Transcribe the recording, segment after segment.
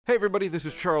Hey everybody, this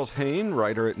is Charles Hain,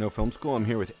 writer at No Film School. I'm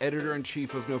here with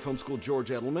editor-in-chief of No Film School, George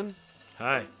Edelman.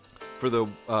 Hi. For the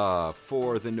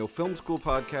No Film School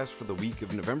podcast for the week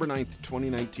of November 9th,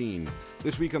 2019.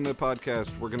 This week on the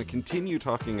podcast, we're going to continue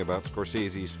talking about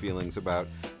Scorsese's feelings about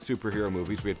superhero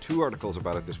movies. We had 2 articles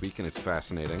about it this week, and it's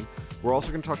fascinating. We're also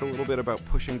going to talk a little bit about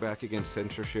pushing back against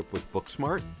censorship with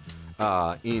Booksmart.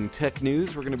 In tech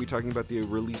news, we're going to be talking about the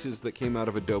releases that came out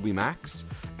of Adobe Max.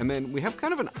 And then we have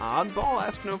kind of an oddball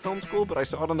Ask No Film School, but I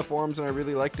saw it on the forums and I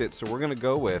really liked it. So we're going to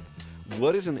go with,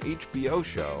 what is an HBO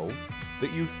show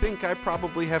that you think I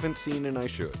probably haven't seen and I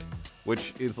should?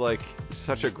 Which is like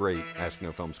such a great Ask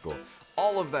No Film School.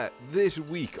 All of that this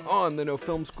week on the No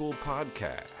Film School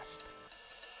podcast.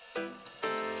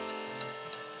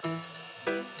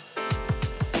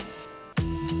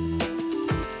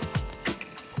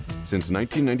 Since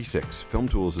 1996, Film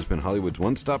Tools has been Hollywood's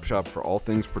one-stop shop for all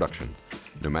things production.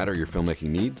 No matter your filmmaking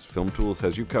needs, Film Tools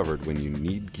has you covered when you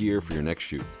need gear for your next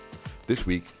shoot. This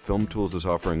week, Film Tools is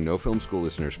offering No Film School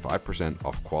listeners 5%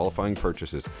 off qualifying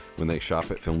purchases when they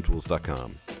shop at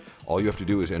filmtools.com. All you have to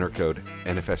do is enter code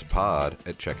NFSPOD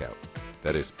at checkout.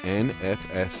 That is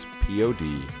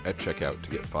NFSPOD at checkout to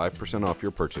get 5% off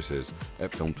your purchases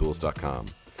at filmtools.com.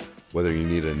 Whether you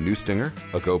need a new Stinger,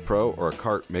 a GoPro, or a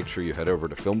cart, make sure you head over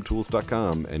to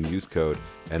filmtools.com and use code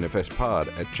NFSPOD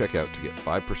at checkout to get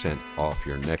 5% off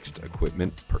your next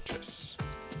equipment purchase.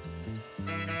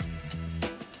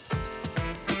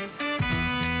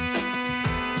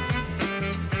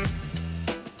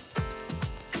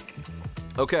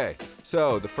 Okay,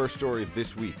 so the first story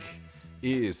this week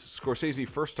is Scorsese,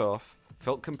 first off,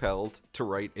 felt compelled to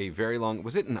write a very long,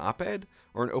 was it an op-ed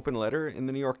or an open letter in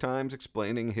the New York Times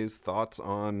explaining his thoughts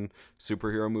on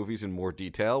superhero movies in more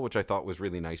detail, which I thought was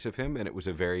really nice of him, and it was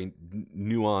a very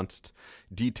nuanced,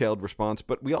 detailed response.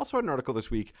 But we also had an article this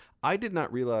week. I did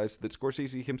not realize that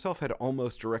Scorsese himself had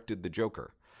almost directed The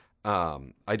Joker.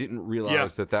 I didn't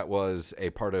realize that was a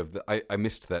part of the, I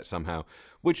missed that somehow,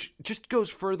 which just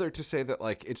goes further to say that,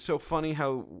 like, it's so funny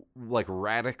how, like,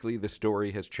 radically the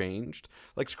story has changed.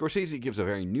 Like, Scorsese gives a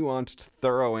very nuanced,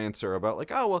 thorough answer about,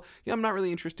 like, oh, well, yeah, I'm not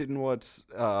really interested in what's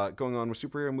going on with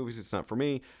superhero movies. It's not for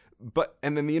me.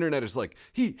 And then the internet is like,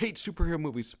 he hates superhero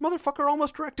movies. Motherfucker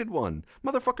almost directed one.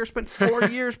 Motherfucker spent 4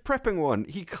 years prepping one.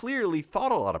 He clearly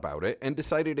thought a lot about it and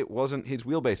decided it wasn't his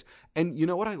wheelbase. And you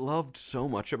know what I loved so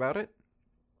much about it?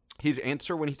 His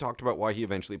answer when he talked about why he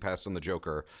eventually passed on The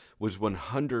Joker was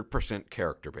 100%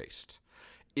 character-based.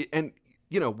 And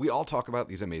you know, we all talk about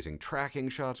these amazing tracking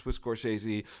shots with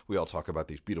Scorsese. We all talk about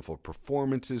these beautiful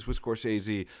performances with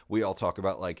Scorsese. We all talk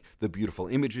about, like, the beautiful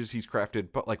images he's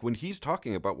crafted. But, like, when he's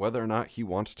talking about whether or not he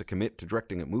wants to commit to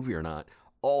directing a movie or not,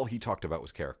 all he talked about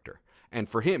was character. And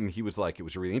for him, he was like, it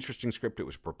was a really interesting script. It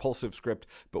was a propulsive script.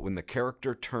 But when the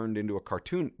character turned into a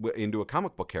cartoon, into a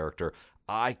comic book character,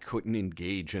 I couldn't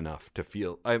engage enough to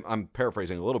feel, I'm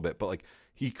paraphrasing a little bit, but, like,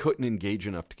 he couldn't engage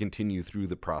enough to continue through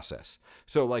the process.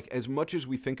 So, like, as much as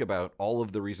we think about all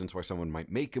of the reasons why someone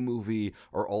might make a movie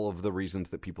or all of the reasons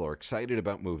that people are excited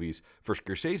about movies, for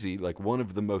Scorsese, like one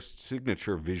of the most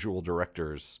signature visual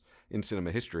directors in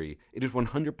cinema history, it is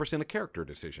 100% a character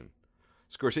decision.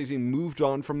 Scorsese moved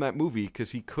on from that movie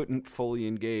because he couldn't fully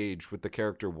engage with the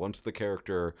character once the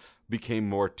character became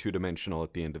more two-dimensional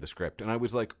at the end of the script. And I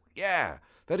was like, yeah,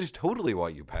 that is totally why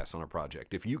you pass on a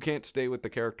project. If you can't stay with the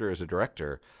character as a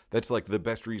director, that's like the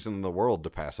best reason in the world to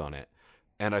pass on it.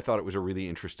 And I thought it was a really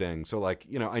interesting. So, like,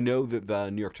 you know, I know that the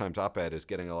New York Times op-ed is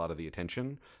getting a lot of the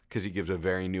attention because he gives a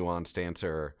very nuanced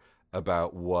answer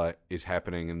about what is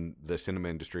happening in the cinema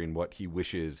industry and what he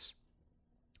wishes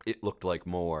it looked like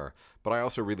more. But I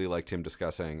also really liked him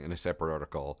discussing in a separate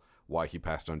article why he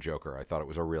passed on Joker. I thought it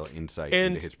was a real insight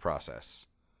into his process.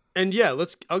 And yeah,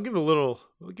 I'll give a little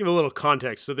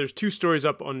context. So there's 2 stories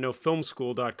up on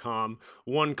nofilmschool.com,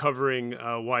 one covering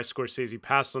why Scorsese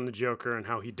passed on The Joker and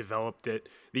how he developed it,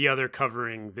 the other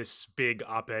covering this big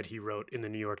op-ed he wrote in the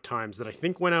New York Times that I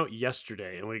think went out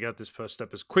yesterday, and we got this post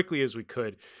up as quickly as we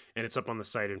could, and it's up on the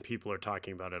site and people are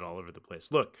talking about it all over the place.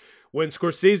 Look, when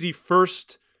Scorsese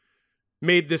first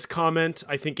made this comment,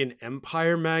 I think in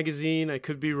Empire magazine, I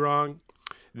could be wrong,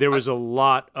 there was a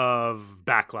lot of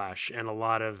backlash and a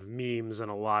lot of memes and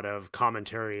a lot of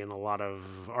commentary and a lot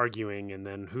of arguing, and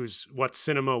then what's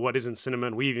cinema, what isn't cinema,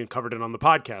 and we even covered it on the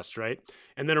podcast, right?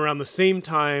 And then around the same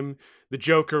time, The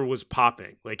Joker was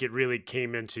popping. Like, it really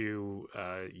came into,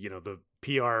 the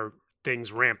PR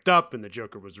things ramped up and The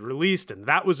Joker was released, and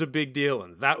that was a big deal,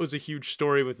 and that was a huge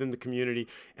story within the community.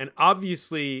 And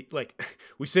obviously, like,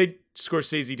 we say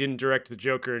Scorsese didn't direct The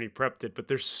Joker and he prepped it, but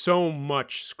there's so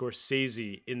much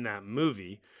Scorsese in that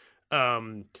movie.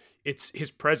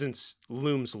 his presence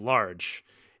looms large,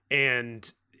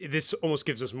 and this almost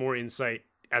gives us more insight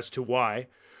as to why.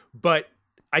 But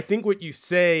I think what you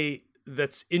say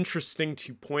that's interesting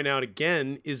to point out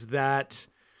again is that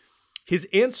his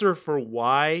answer for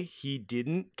why he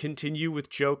didn't continue with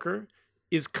Joker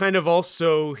is kind of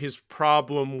also his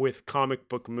problem with comic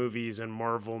book movies and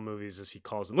Marvel movies, as he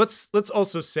calls them. Let's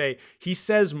also say he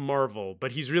says Marvel,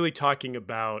 but he's really talking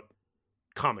about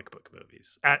comic book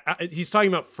movies. He's talking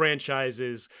about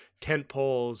franchises,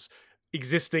 tentpoles,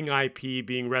 existing IP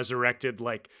being resurrected,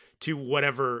 like to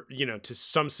whatever, to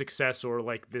some success, or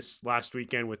like this last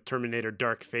weekend with Terminator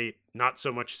Dark Fate, not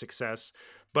so much success.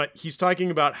 But he's talking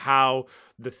about how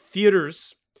the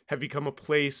theaters have become a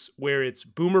place where it's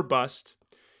boom or bust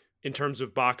in terms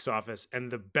of box office.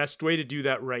 And the best way to do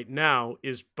that right now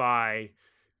is by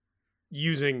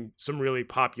using some really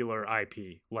popular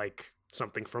IP, like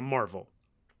something from Marvel.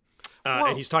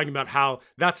 And he's talking about how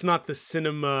that's not the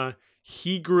cinema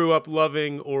he grew up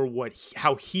loving, or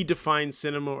how he defines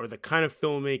cinema, or the kind of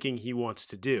filmmaking he wants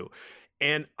to do.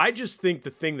 And I just think the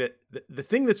thing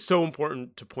that's so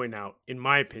important to point out, in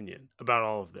my opinion, about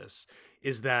all of this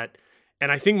is that,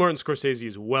 and I think Martin Scorsese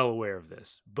is well aware of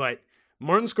this, but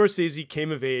Martin Scorsese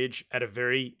came of age at a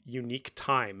very unique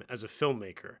time as a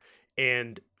filmmaker.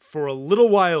 And for a little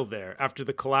while there, after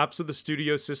the collapse of the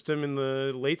studio system in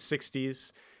the late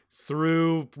 60s,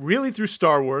 through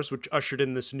Star Wars, which ushered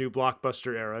in this new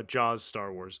blockbuster era, Jaws,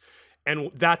 Star Wars.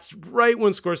 And that's right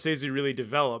when Scorsese really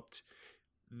developed.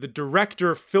 The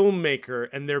director, filmmaker,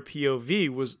 and their POV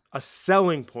was a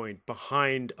selling point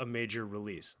behind a major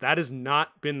release. That has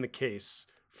not been the case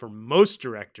for most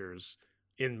directors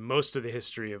in most of the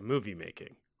history of movie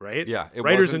making, right? Yeah, it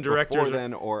writers wasn't and directors before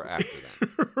then or after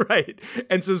then. Right.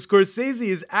 And so Scorsese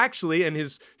is actually, and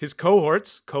his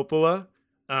cohorts, Coppola,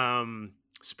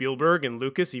 Spielberg, and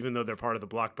Lucas, even though they're part of the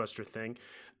blockbuster thing,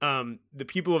 the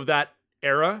people of that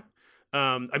era,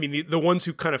 the ones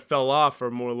who kind of fell off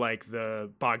are more like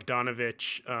the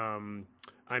Bogdanovich,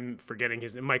 I'm forgetting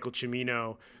his name, Michael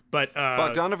Cimino, but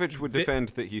Bogdanovich would defend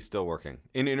that he's still working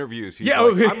in interviews. He's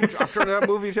like, I'm turning out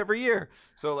movies every year.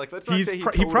 So like, let's not say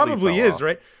he probably is, off.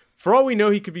 right? For all we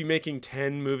know, he could be making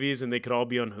 10 movies and they could all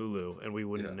be on Hulu, and we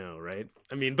wouldn't know, right?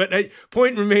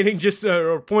 Point remaining,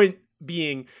 point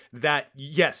being that,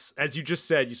 yes, as you just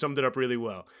said, you summed it up really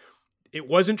well. It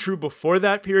wasn't true before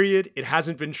that period. It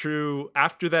hasn't been true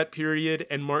after that period.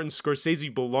 And Martin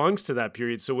Scorsese belongs to that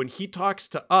period. So when he talks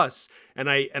to us, and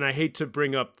I hate to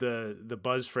bring up the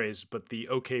buzz phrase, but the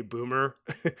okay boomer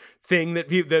thing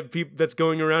that's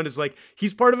going around is like,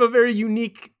 he's part of a very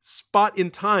unique spot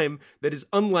in time that is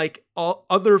unlike all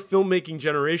other filmmaking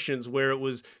generations, where it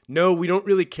was, no, we don't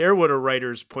really care what a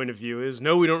writer's point of view is.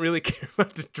 No, we don't really care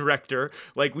about the director.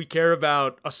 Like, we care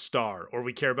about a star, or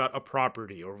we care about a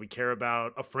property, or we care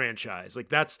about a franchise. Like,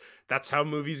 that's how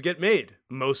movies get made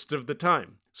most of the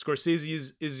time.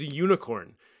 Scorsese is a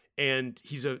unicorn, and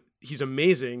he's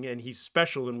amazing, and he's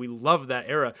special, and we love that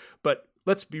era. But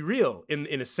let's be real,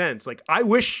 in a sense, like, I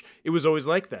wish it was always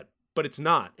like that, but it's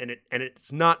not, and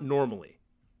it's not normally.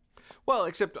 Well,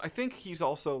 except I think he's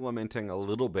also lamenting a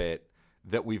little bit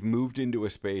that we've moved into a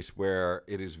space where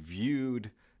it is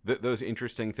viewed that those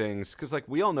interesting things, because like,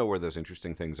 we all know where those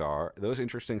interesting things are. Those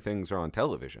interesting things are on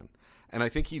television. And I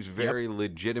think he's very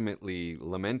legitimately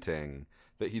lamenting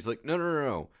that he's like,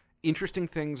 no. Interesting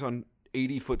things on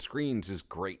 80-foot screens is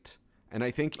great. And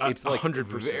I think it's like 100%,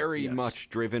 very much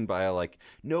driven by like,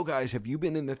 no, guys, have you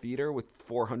been in the theater with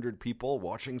 400 people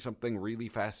watching something really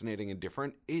fascinating and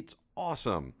different? It's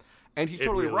awesome. And he's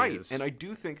totally really right. Is. And I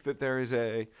do think that there is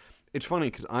it's funny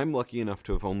because I'm lucky enough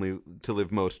to have to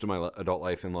live most of my adult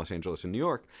life in Los Angeles and New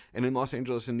York. And in Los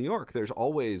Angeles and New York, there's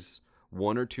always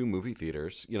one or two movie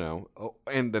theaters,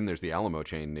 and then there's the Alamo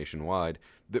chain nationwide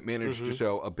that manage to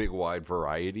show a big wide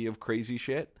variety of crazy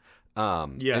shit.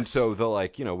 And so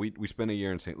we spent a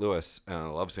year in St. Louis, and I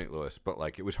love St. Louis, but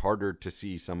like, it was harder to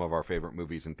see some of our favorite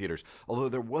movies in theaters. Although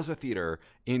there was a theater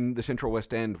in the Central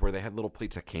West End where they had little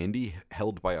plates of candy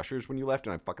held by ushers when you left,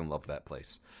 and I fucking loved that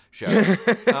place. Shout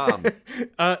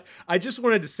out. I just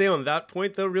wanted to say on that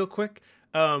point though, real quick,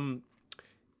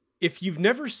 if you've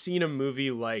never seen a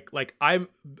movie like I'm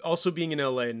also being in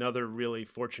LA, another really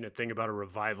fortunate thing about a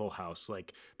revival house.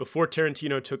 Like, before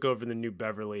Tarantino took over the New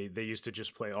Beverly, they used to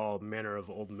just play all manner of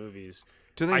old movies.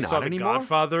 Do they not saw The anymore?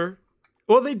 Godfather.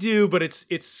 Well, they do, but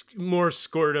it's more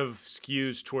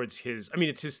skews towards his. I mean,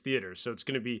 it's his theater, so it's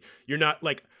going to be. You're not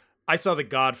like, I saw The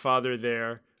Godfather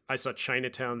there. I saw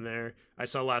Chinatown there. I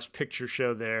saw Last Picture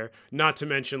Show there. Not to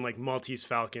mention like Maltese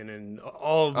Falcon and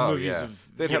all movies of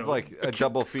they'd have like a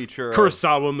double feature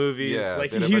Kurosawa movies. Yeah,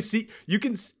 like you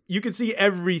can see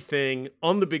everything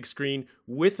on the big screen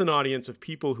with an audience of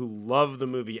people who love the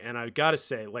movie. And I gotta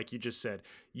say, like you just said,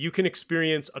 you can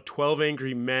experience a 12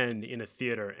 Angry Men in a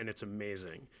theater, and it's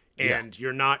amazing. And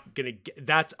you're not gonna get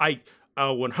that's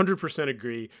 100%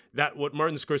 agree that what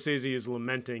Martin Scorsese is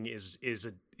lamenting is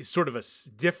sort of a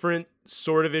different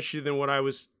sort of issue than what I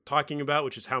was talking about,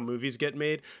 which is how movies get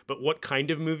made. But what kind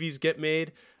of movies get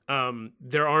made?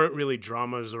 There aren't really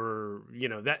dramas or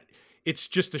that. It's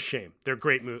just a shame. They're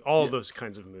great movies. All of those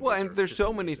kinds of movies. Well, and there's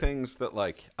so many things that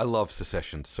like I love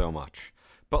Secession so much.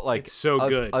 But like it's so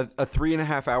good. A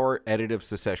 3.5 hour edit of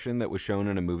Secession that was shown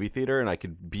in a movie theater, and I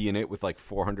could be in it with like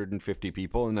 450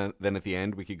 people, and then at the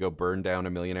end we could go burn down a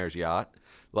millionaire's yacht.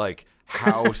 Like,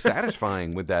 how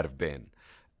satisfying would that have been?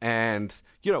 And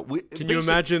can you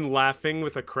imagine laughing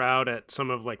with a crowd at some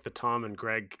of like the Tom and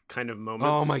Greg kind of moments?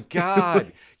 Oh my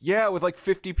God. Yeah, with like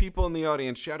 50 people in the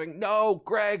audience shouting, "No,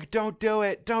 Greg, don't do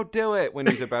it. Don't do it," when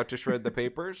he's about to shred the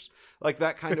papers. Like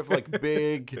that kind of like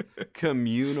big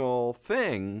communal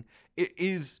thing. It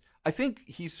is, I think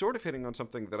he's sort of hitting on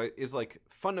something that is like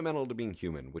fundamental to being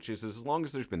human, which is as long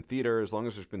as there's been theater, as long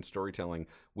as there's been storytelling,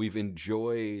 we've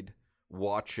enjoyed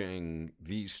watching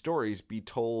these stories be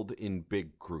told in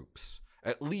big groups,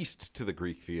 at least to the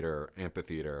Greek theater,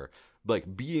 amphitheater.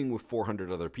 Like being with 400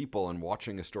 other people and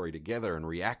watching a story together and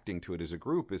reacting to it as a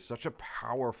group is such a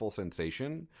powerful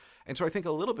sensation. And so I think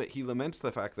a little bit he laments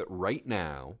the fact that right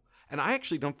now, and I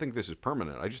actually don't think this is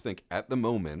permanent, I just think at the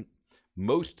moment,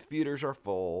 most theaters are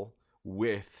full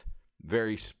with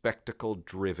very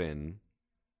spectacle-driven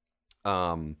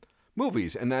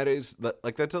movies, and that's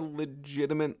a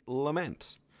legitimate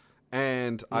lament,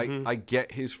 and I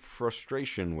get his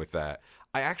frustration with that.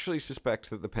 I actually suspect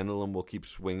that the pendulum will keep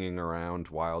swinging around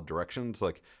wild directions,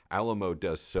 like Alamo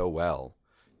does so well.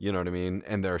 You know what I mean?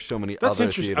 And there are so many That's other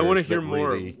interesting. theaters. I want to hear that more.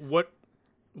 Really...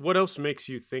 What else makes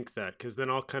you think that? Because then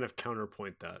I'll kind of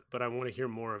counterpoint that. But I want to hear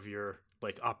more of your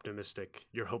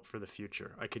your hope for the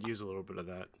future. I could use a little bit of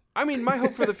that. I mean, my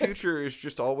hope for the future is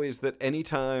just always that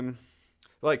anytime,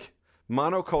 like,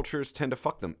 monocultures tend to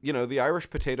fuck them. The Irish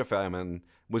potato famine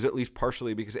was at least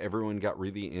partially because everyone got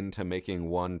really into making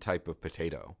one type of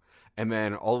potato. And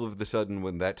then all of a sudden,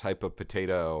 when that type of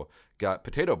potato got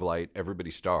potato blight, everybody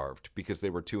starved because they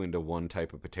were too into one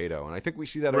type of potato. And I think we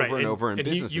see that over and over in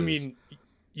businesses.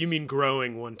 You mean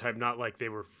growing one type, not like they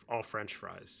were all French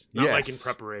fries. Not like in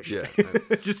preparation.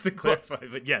 Yeah. Just to clarify,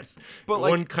 but yes. But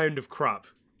one kind of crop.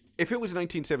 If it was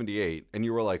 1978 and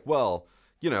you were like, well,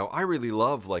 I really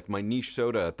love like my niche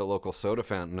soda at the local soda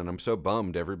fountain, and I'm so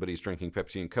bummed everybody's drinking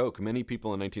Pepsi and Coke. Many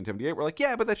people in 1978 were like,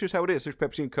 yeah, but that's just how it is. There's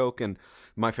Pepsi and Coke, and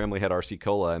my family had RC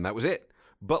Cola, and that was it.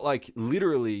 But like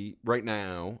literally right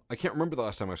now, I can't remember the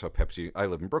last time I saw Pepsi. I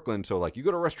live in Brooklyn, so like you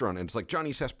go to a restaurant and it's like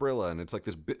Johnny Sarsaparilla, and it's like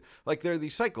this bit, like there are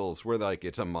these cycles where like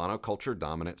it's a monoculture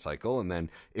dominant cycle, and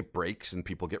then it breaks and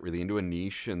people get really into a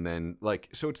niche, and then like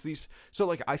so it's these. So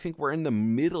like I think we're in the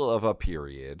middle of a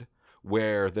period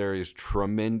where there is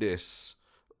tremendous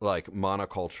like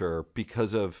monoculture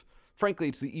because of, frankly,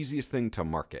 it's the easiest thing to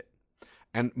market.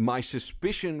 And my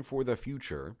suspicion for the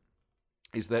future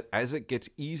is that as it gets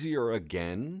easier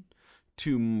again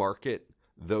to market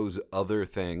those other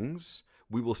things,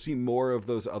 we will see more of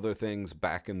those other things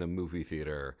back in the movie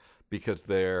theater because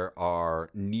there are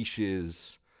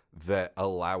niches that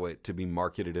allow it to be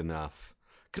marketed enough.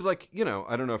 Because, like,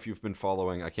 I don't know if you've been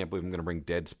following, I can't believe I'm going to bring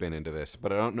Deadspin into this,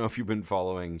 but I don't know if you've been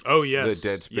following the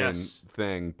Deadspin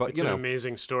thing. But, it's an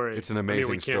amazing story. It's an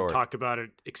amazing story. We can't talk about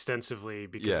it extensively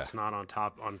because it's not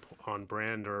on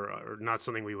brand or not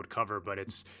something we would cover. But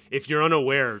it's, if you're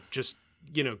unaware, just,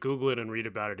 Google it and read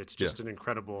about it. It's just an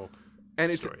incredible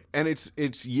story. And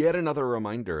it's yet another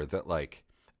reminder that, like,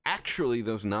 actually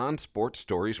those non-sports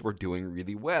stories were doing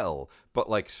really well. But,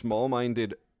 like,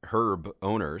 small-minded herb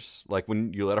owners, like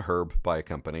when you let a herb buy a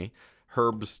company,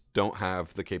 herbs don't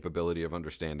have the capability of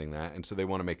understanding that, and so they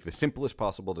want to make the simplest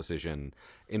possible decision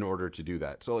in order to do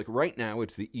that. So like right now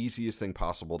it's the easiest thing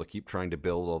possible to keep trying to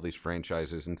build all these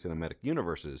franchises and cinematic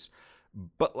universes,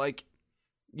 but like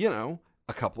a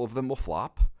couple of them will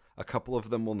flop, a couple of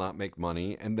them will not make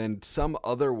money, and then some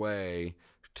other way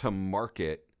to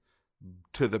market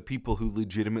to the people who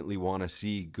legitimately want to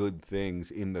see good things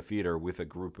in the theater with a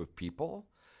group of people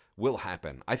will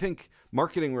happen. I think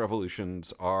marketing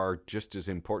revolutions are just as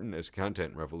important as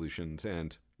content revolutions,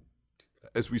 and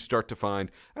as we start to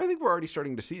find, I think we're already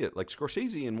starting to see it. Like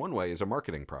Scorsese, in one way, is a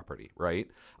marketing property, right?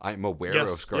 I'm aware of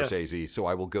Scorsese, so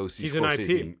I will go see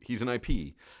Scorsese. He's an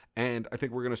IP. And I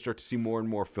think we're going to start to see more and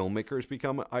more filmmakers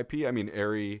become IP. I mean,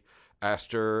 Ari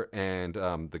Aster and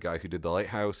the guy who did The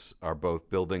Lighthouse are both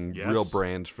building real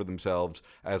brands for themselves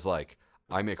as like,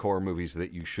 I make horror movies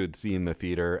that you should see in the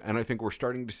theater. And I think we're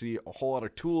starting to see a whole lot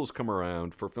of tools come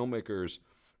around for filmmakers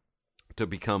to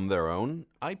become their own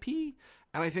IP.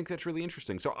 And I think that's really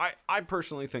interesting. So I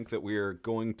personally think that we're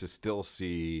going to still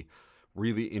see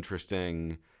really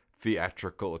interesting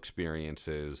theatrical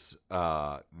experiences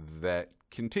that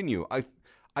continue.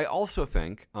 I also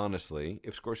think, honestly,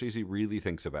 if Scorsese really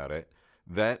thinks about it,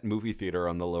 that movie theater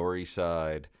on the Lower East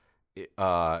Side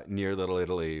near Little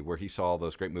Italy, where he saw all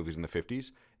those great movies in the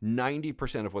 50s,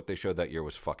 90% of what they showed that year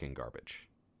was fucking garbage.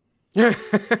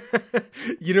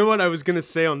 You know what I was going to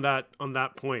say on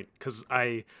that point, because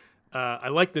I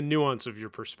like the nuance of your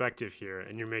perspective here,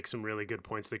 and you make some really good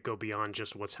points that go beyond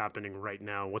just what's happening right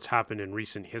now, what's happened in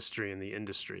recent history in the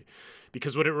industry.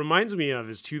 Because what it reminds me of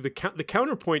is the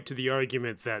counterpoint to the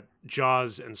argument that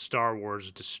Jaws and Star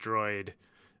Wars destroyed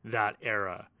that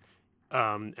era.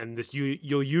 And this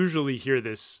you'll usually hear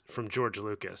this from George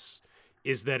Lucas,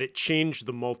 is that it changed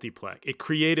the multiplex. It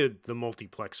created the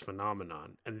multiplex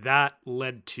phenomenon, and that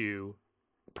led to,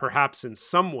 perhaps in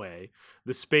some way,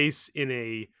 the space in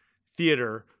a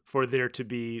theater for there to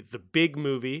be the big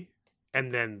movie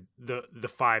and then the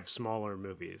 5 smaller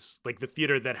movies. Like the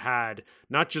theater that had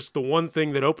not just the one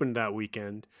thing that opened that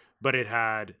weekend, but it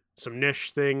had some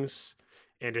niche things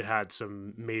and it had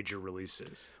some major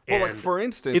releases. Well, and like for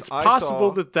instance, it's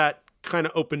possible that kind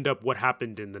of opened up what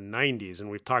happened in the 90s. And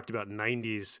we've talked about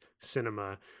 90s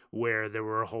cinema where there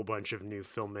were a whole bunch of new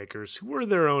filmmakers who were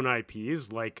their own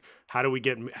IPs. Like, how did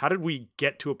we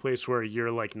get to a place where a year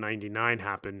like 99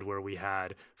 happened, where we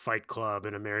had Fight Club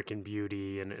and American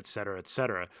Beauty and et cetera, et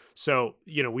cetera. So,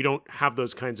 we don't have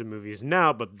those kinds of movies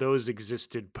now, but those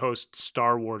existed post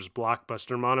Star Wars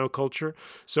blockbuster monoculture.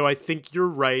 So I think you're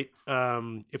right.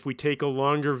 If we take a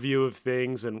longer view of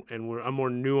things and we're a more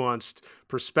nuanced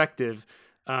perspective,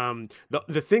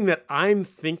 the thing that I'm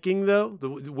thinking, though,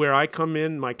 where I come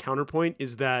in, my counterpoint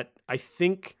is that I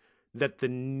think that the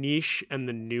niche and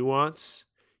the nuance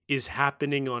is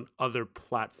happening on other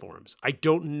platforms. I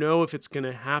don't know if it's going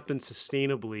to happen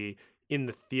sustainably in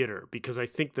the theater, because I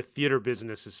think the theater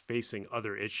business is facing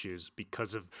other issues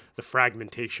because of the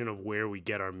fragmentation of where we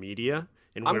get our media.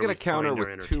 And I'm going to counter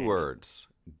with 2 words.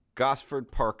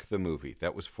 Gosford Park the movie.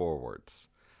 That was 4 words.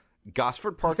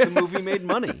 Gosford Park the movie made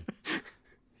money.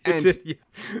 And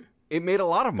it made a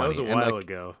lot of money. That was a while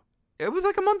ago. It was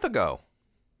like a month ago.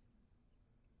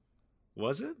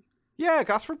 Was it? Yeah,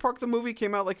 Gosford Park the movie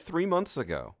came out like 3 months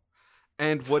ago.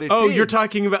 And what it did... Oh, you're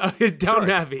talking about Downton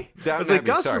Abbey. I was like,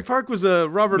 Gosford Park was a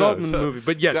Robert Altman movie.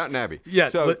 But yes. Downton Abbey.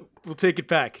 Yes, so, we'll take it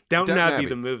back. Downton Abbey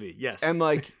the movie, yes. And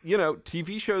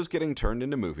TV shows getting turned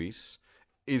into movies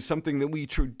is something that we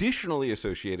traditionally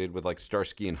associated with like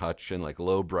Starsky and Hutch and like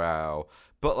lowbrow.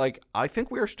 But I think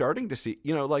we are starting to see,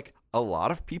 a lot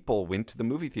of people went to the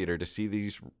movie theater to see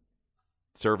these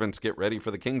servants get ready for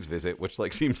the king's visit, which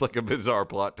seems like a bizarre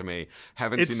plot to me.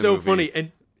 Haven't seen the movie. It's so funny.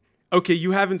 And okay,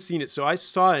 you haven't seen it. So I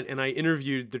saw it and I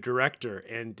interviewed the director,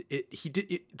 and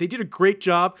they did a great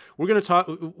job. We're going to talk,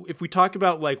 if we talk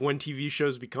about when TV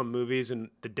shows become movies, and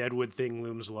the Deadwood thing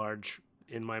looms large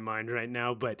in my mind right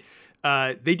now, but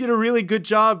they did a really good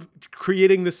job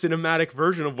creating the cinematic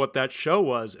version of what that show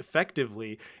was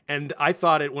effectively. And I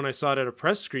thought it when I saw it at a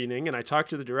press screening, and I talked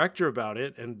to the director about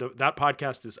it, and that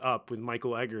podcast is up with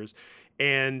Michael Eggers.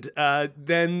 And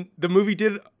then the movie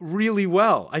did really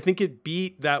well. I think it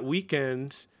beat that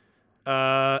weekend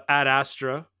Ad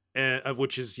Astra,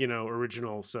 which is,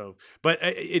 original. So, but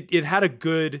it had a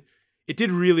good... It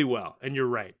did really well, and you're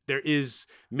right. There is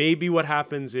maybe what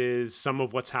happens is some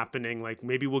of what's happening.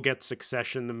 Maybe we'll get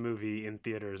Succession the movie in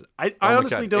theaters. I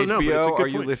honestly don't know. HBO, are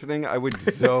you listening? I would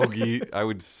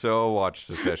so watch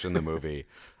Succession the movie.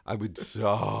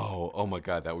 Oh my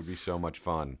god, that would be so much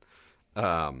fun.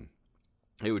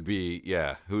 It would be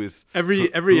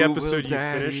every episode you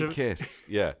finish of kiss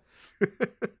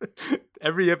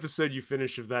every episode you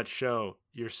finish of that show,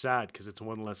 you're sad because it's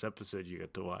one less episode you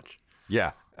get to watch.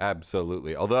 Yeah,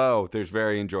 absolutely. Although there's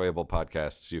very enjoyable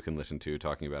podcasts you can listen to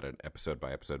talking about it episode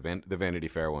by episode. The Vanity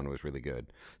Fair one was really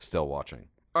good. Still watching.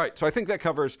 All right, so I think that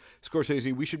covers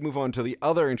Scorsese. We should move on to the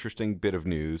other interesting bit of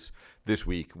news this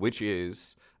week, which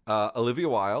is Olivia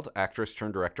Wilde, actress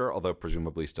turned director, although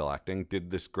presumably still acting,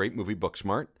 did this great movie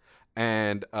Booksmart,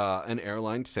 and an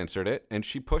airline censored it, and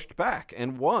she pushed back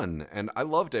and won. And I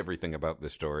loved everything about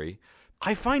this story.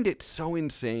 I find it so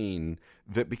insane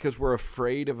that because we're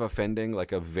afraid of offending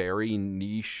a very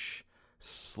niche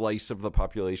slice of the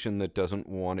population that doesn't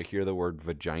want to hear the word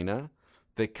vagina,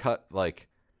 they cut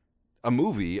a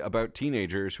movie about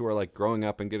teenagers who are like growing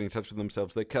up and getting in touch with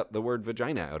themselves. They cut the word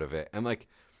vagina out of it. And like,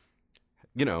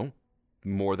 you know,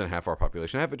 more than half our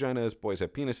population have vaginas. Boys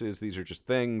have penises. These are just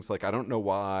things. Like, I don't know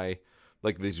why,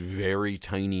 like, this very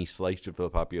tiny slice of the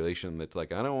population that's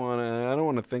like, I don't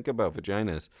want to think about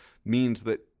vaginas, means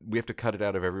that we have to cut it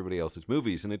out of everybody else's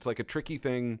movies. And it's like a tricky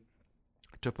thing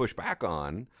to push back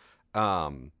on.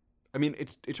 I mean,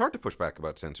 it's hard to push back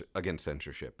against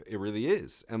censorship. It really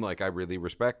is. And like, I really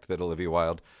respect that Olivia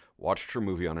Wilde watched her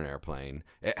movie on an airplane.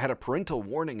 It had a parental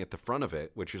warning at the front of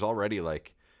it, which is already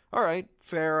like, all right,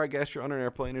 fair, I guess you're on an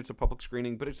airplane, it's a public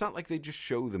screening, but it's not like they just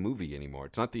show the movie anymore.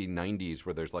 It's not the 90s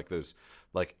where there's like those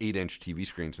like 8-inch TV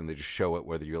screens and they just show it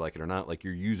whether you like it or not. Like,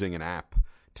 you're using an app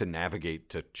to navigate,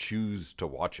 to choose to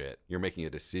watch it. You're making a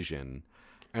decision.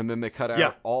 And then they cut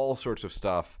out all sorts of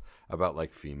stuff about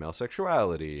like female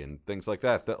sexuality and things like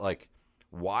that, that like,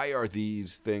 why are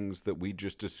these things that we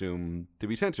just assume to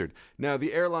be censored? Now,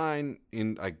 the airline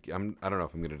I don't know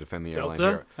if I'm going to defend the airline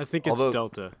here. I think it's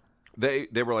Delta. They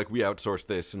were like, we outsourced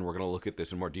this and we're going to look at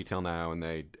this in more detail now. And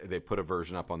they put a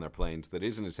version up on their planes that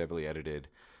isn't as heavily edited.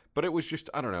 But it was just,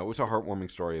 I don't know, it was a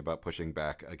heartwarming story about pushing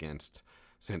back against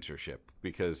censorship,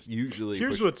 because usually...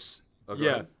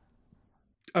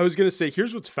 I was going to say,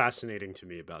 here's what's fascinating to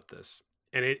me about this.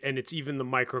 And it's even the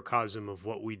microcosm of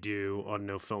what we do on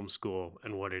No Film School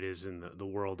and what it is in the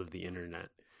world of the internet.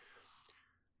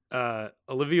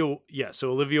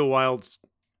 Olivia Wilde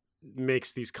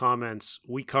makes these comments.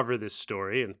 We cover this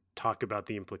story and talk about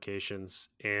the implications,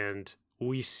 and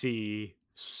we see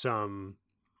some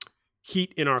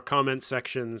heat in our comment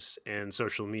sections and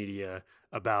social media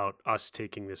about us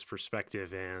taking this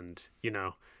perspective and, you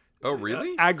know... Oh,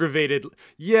 really? Aggravated.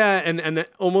 Yeah, and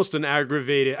almost an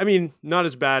aggravated... I mean, not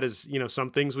as bad as, you know, some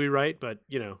things we write, but,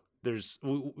 you know, there's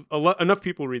enough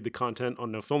people read the content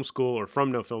on No Film School or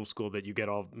from No Film School that you get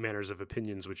all manners of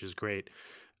opinions, which is great.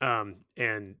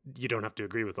 And you don't have to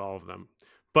agree with all of them.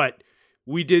 But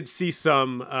we did see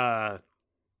some...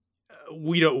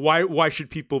 Why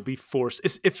should people be forced?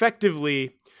 It's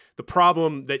effectively the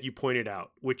problem that you pointed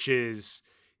out, which is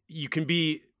you can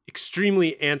be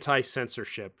extremely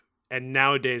anti-censorship, and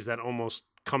nowadays that almost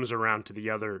comes around to the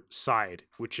other side,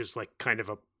 which is like kind of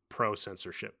a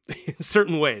pro-censorship in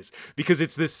certain ways, because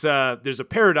it's this there's a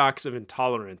paradox of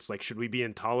intolerance. Like, should we be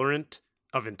intolerant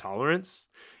of intolerance?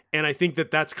 And I think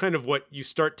that that's kind of what you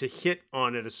start to hit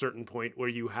on at a certain point, where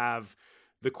you have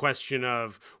the question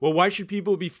of, well, why should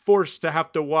people be forced to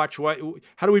have to watch?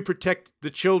 How do we protect the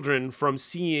children from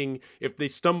seeing if they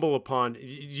stumble upon?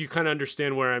 You kind of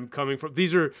understand where I'm coming from.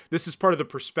 This is part of the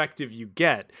perspective you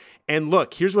get. And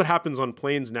look, here's what happens on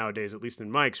planes nowadays, at least in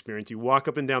my experience. You walk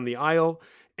up and down the aisle,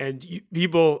 and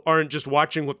people aren't just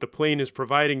watching what the plane is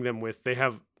providing them with. They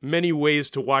have many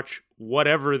ways to watch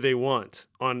whatever they want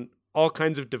on all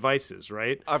kinds of devices,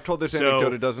 right? I've told this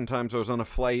anecdote a dozen times. I was on a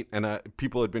flight, and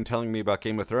people had been telling me about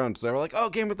Game of Thrones. They were like, oh,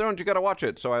 Game of Thrones, you got to watch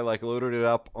it. So I like loaded it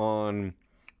up on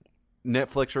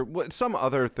Netflix or some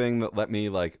other thing that let me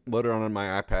like load it on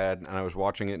my iPad, and I was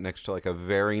watching it next to like a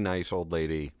very nice old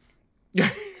lady.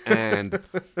 And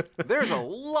there's a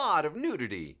lot of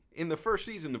nudity in the first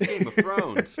season of Game of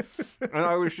Thrones. And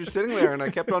I was just sitting there, and I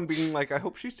kept on being like, I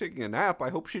hope she's taking a nap. I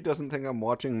hope she doesn't think I'm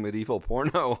watching medieval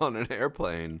porno on an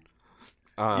airplane.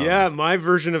 Yeah, my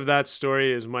version of that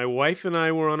story is my wife and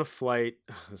I were on a flight.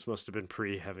 This must have been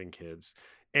having kids.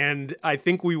 And I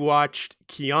think we watched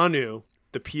Keanu,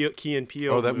 the Key and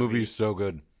Peele Oh, that movie is so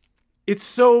good. It's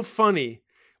so funny.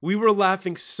 We were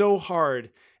laughing so hard.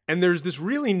 And there's this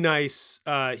really nice,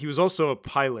 he was also a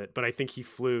pilot, but I think he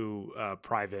flew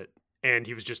private, and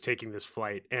he was just taking this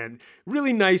flight, and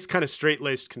really nice, kind of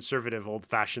straight-laced, conservative,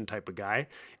 old-fashioned type of guy.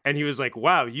 And he was like,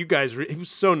 wow, you guys, he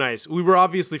was so nice. We were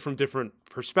obviously from different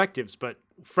perspectives, but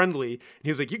friendly. And he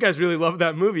was like, you guys really love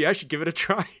that movie. I should give it a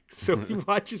try. So he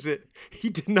watches it. He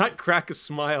did not crack a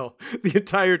smile the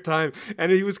entire time.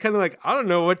 And he was kind of like, I don't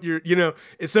know what you're,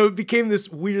 so it became this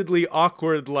weirdly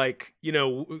awkward, like,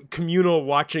 communal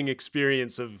watching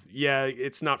experience of, yeah,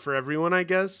 it's not for everyone, I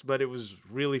guess, but it was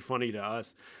really funny to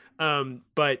us.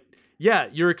 But yeah,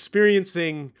 you're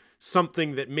experiencing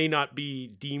something that may not be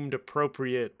deemed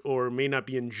appropriate or may not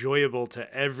be enjoyable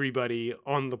to everybody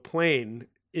on the plane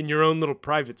in your own little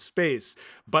private space.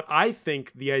 But I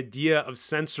think the idea of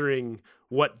censoring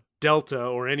what Delta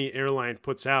or any airline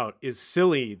puts out is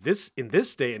silly in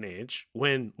this day and age,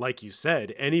 when, like you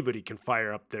said, anybody can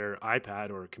fire up their iPad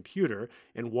or a computer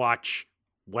and watch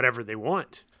whatever they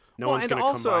want. No one's going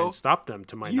to come by and stop them,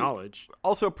 to my knowledge.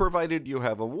 Also, provided you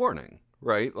have a warning,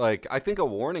 right? Like, I think a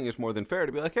warning is more than fair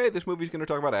to be like, hey, this movie's going to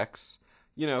talk about X.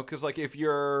 Because, like, if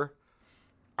you're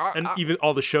And even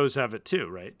all the shows have it too,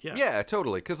 right? Yeah. Yeah,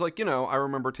 totally. Because, like, I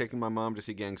remember taking my mom to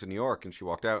see Gangs of New York, and she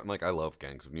walked out, and, like, I love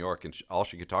Gangs of New York, and all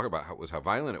she could talk about was how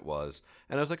violent it was.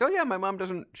 And I was like, oh, yeah, my mom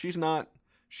isn't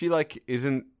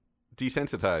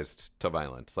desensitized to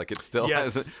violence. Like, it still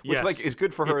has, which, like, is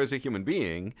good for her as a human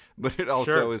being, but it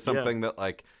also is something that,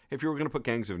 like, if you were going to put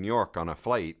Gangs of New York on a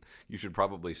flight, you should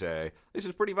probably say, this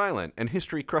is pretty violent, and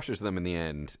history crushes them in the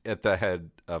end at the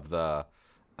head of the,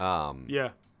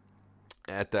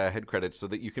 at the head credits, so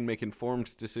that you can make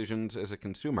informed decisions as a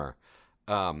consumer.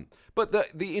 But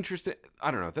the interesting,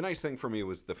 I don't know, the nice thing for me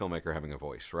was the filmmaker having a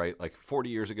voice, right? Like 40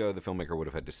 years ago, the filmmaker would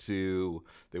have had to sue.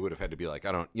 They would have had to be like,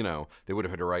 they would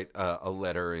have had to write a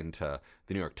letter into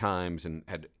the New York Times and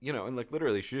had, and like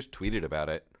literally she just tweeted about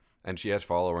it, and she has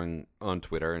following on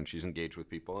Twitter, and she's engaged with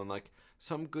people, and like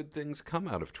some good things come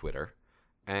out of Twitter.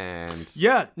 And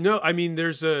I mean,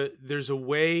 there's a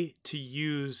way to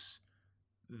use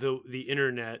the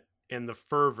internet and the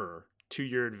fervor to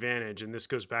your advantage, and this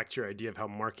goes back to your idea of how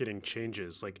marketing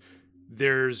changes. Like,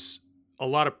 there's a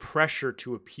lot of pressure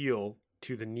to appeal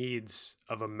to the needs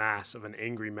of an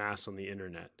angry mass on the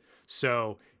internet.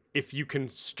 So if you can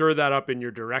stir that up in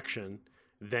your direction,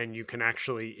 then you can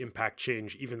actually impact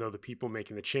change, even though the people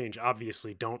making the change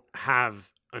obviously don't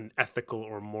have an ethical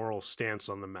or moral stance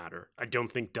on the matter. I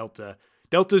don't think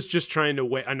Delta's just trying to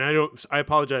weigh, and I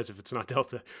apologize if it's not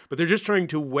Delta, but they're just trying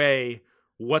to weigh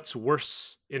what's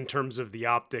worse in terms of the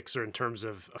optics or in terms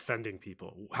of offending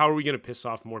people. How are we going to piss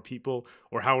off more people,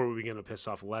 or how are we going to piss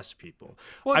off less people?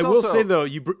 Well, I will say though,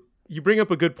 you bring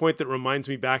up a good point that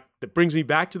brings me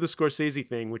back to the Scorsese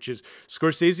thing, which is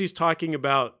Scorsese's talking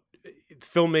about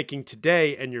filmmaking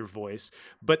today and your voice,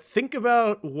 but think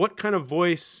about what kind of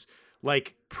voice,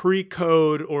 like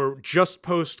pre-code or just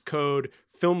post-code,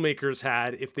 filmmakers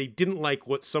had if they didn't like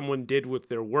what someone did with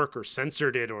their work, or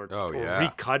censored it, or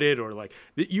recut it, or like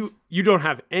you don't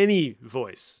have any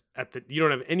voice you don't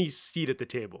have any seat at the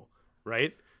table,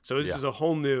 right? So this is a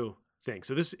whole new thing.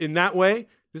 So this, in that way,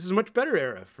 this is a much better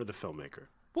era for the filmmaker.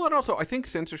 Well, and also, I think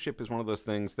censorship is one of those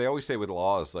things. They always say with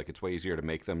laws, like, it's way easier to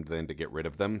make them than to get rid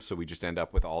of them. So we just end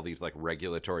up with all these, like,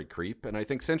 regulatory creep. And I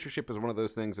think censorship is one of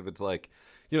those things. If it's like,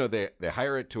 they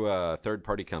hire it to a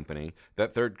third-party company.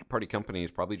 That third-party company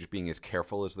is probably just being as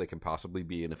careful as they can possibly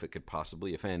be. And if it could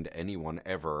possibly offend anyone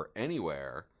ever,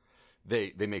 anywhere,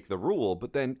 they make the rule.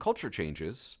 But then culture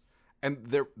changes. And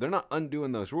they're not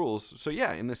undoing those rules. So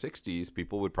yeah, in the 60s,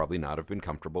 people would probably not have been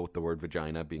comfortable with the word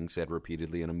vagina being said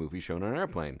repeatedly in a movie shown on an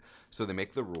airplane. So they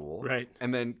make the rule. Right.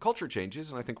 And then culture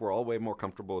changes, and I think we're all way more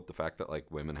comfortable with the fact that,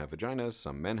 like, women have vaginas,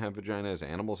 some men have vaginas,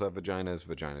 animals have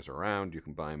vaginas are around, you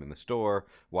can buy them in the store.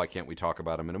 Why can't we talk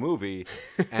about them in a movie?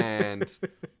 And,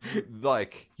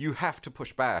 like, you have to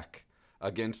push back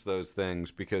against those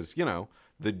things because,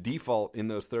 the default in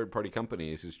those third-party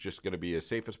companies is just going to be as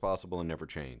safe as possible and never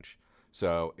change.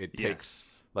 So it takes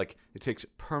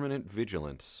permanent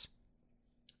vigilance,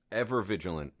 ever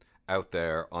vigilant out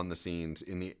there on the scenes,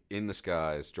 in the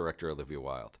skies, director Olivia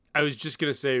Wilde. I was just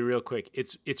going to say real quick,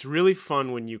 it's really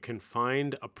fun when you can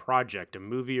find a project, a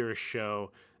movie or a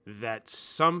show that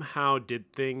somehow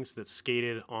did things that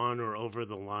skated on or over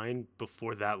the line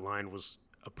before that line was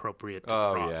appropriate to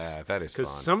cross. Oh yeah, that is fun.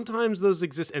 Because sometimes those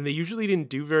exist, and they usually didn't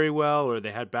do very well, or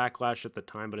they had backlash at the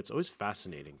time. But it's always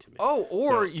fascinating to me. Oh,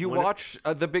 or you watch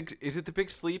the Big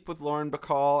Sleep with Lauren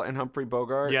Bacall and Humphrey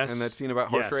Bogart, yes, and that scene about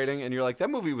horse riding, and you're like,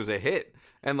 that movie was a hit,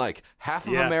 and like half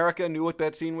of America knew what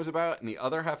that scene was about, and the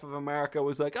other half of America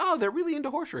was like, oh, they're really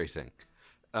into horse racing.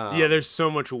 There's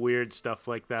so much weird stuff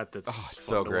like that. That's it's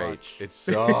so great. Watch. It's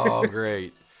so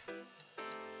great.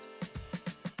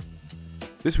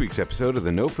 This week's episode of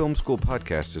the No Film School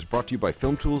podcast is brought to you by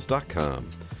FilmTools.com.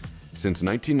 Since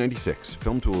 1996,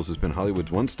 FilmTools has been Hollywood's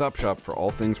one-stop shop for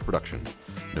all things production.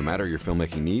 No matter your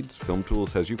filmmaking needs,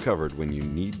 FilmTools has you covered when you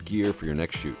need gear for your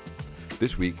next shoot.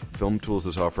 This week, FilmTools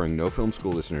is offering No Film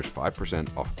School listeners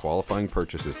 5% off qualifying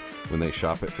purchases when they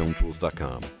shop at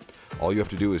FilmTools.com. All you have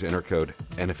to do is enter code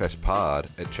NFSPOD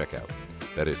at checkout.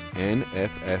 That is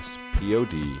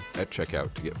NFSPOD at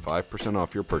checkout to get 5%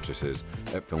 off your purchases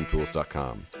at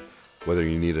FilmTools.com. Whether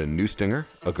you need a new stinger,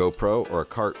 a GoPro, or a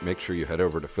cart, make sure you head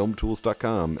over to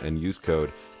FilmTools.com and use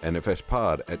code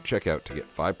NFSPOD at checkout to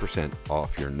get 5%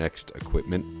 off your next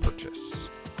equipment purchase.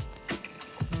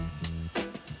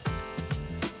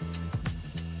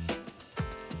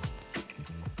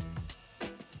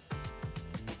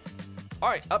 All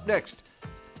right, up next,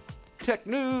 tech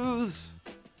news.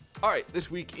 All right, this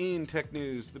week in tech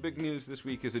news, the big news this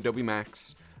week is Adobe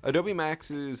Max. Adobe Max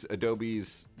is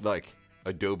Adobe's,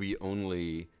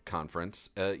 Adobe-only conference.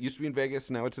 It used to be in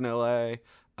Vegas, now it's in LA.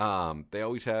 They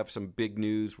always have some big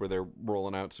news where they're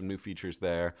rolling out some new features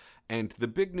there. And the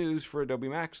big news for Adobe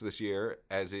Max this year,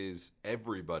 as is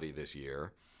everybody this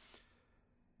year,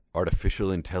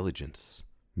 artificial intelligence,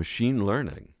 machine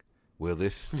learning. Will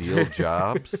this steal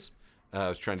jobs? I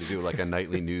was trying to do like a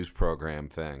nightly news program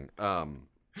thing.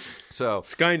 So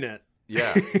Skynet.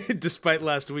 Yeah. Despite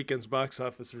last weekend's box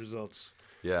office results.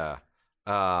 Yeah.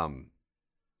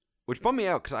 Which bummed me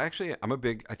out because I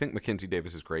think Mackenzie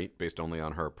Davis is great based only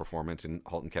on her performance in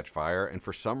 *Halt and Catch Fire*. And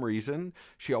for some reason,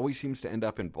 she always seems to end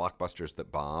up in blockbusters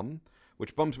that bomb,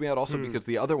 which bums me out also because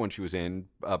the other one she was in,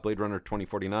 Blade Runner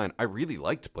 2049, I really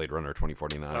liked Blade Runner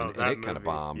 2049, and it kind of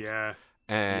bombed. Yeah.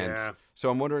 And so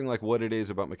I'm wondering like what it is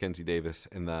about Mackenzie Davis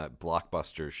and the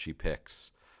blockbusters she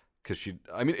picks. Because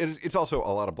it's also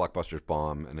a lot of blockbusters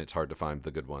bomb, and it's hard to find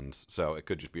the good ones. So it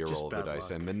could just be a roll of the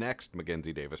dice. And the next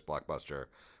Mackenzie Davis blockbuster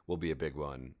will be a big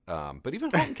one. But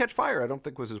even *Halt and Catch Fire* I don't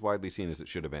think was as widely seen as it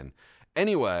should have been.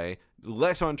 Anyway,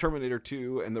 less on Terminator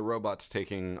 2 and the robots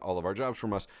taking all of our jobs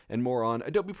from us, and more on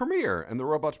Adobe Premiere and the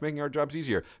robots making our jobs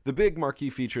easier. The big marquee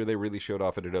feature they really showed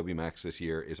off at Adobe Max this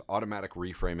year is automatic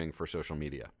reframing for social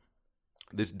media.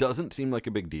 This doesn't seem like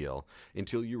a big deal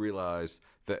until you realize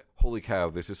that, holy cow,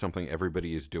 this is something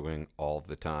everybody is doing all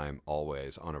the time,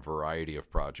 always, on a variety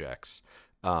of projects.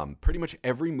 Pretty much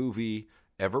every movie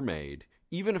ever made,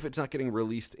 even if it's not getting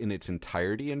released in its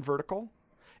entirety in vertical,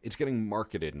 it's getting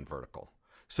marketed in vertical.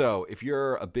 So if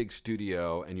you're a big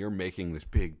studio and you're making this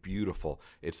big, beautiful,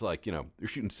 it's like, you're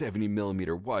shooting 70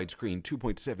 millimeter widescreen,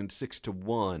 2.76 to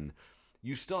 1,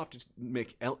 you still have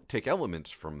to take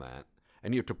elements from that.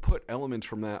 And you have to put elements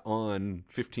from that on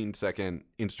 15-second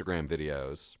Instagram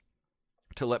videos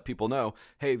to let people know,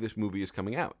 hey, this movie is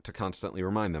coming out, to constantly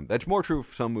remind them. That's more true of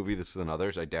some movies than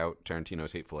others. I doubt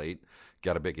Tarantino's Hateful Eight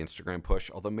got a big Instagram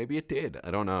push, although maybe it did. I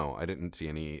don't know. I didn't see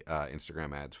any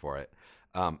Instagram ads for it.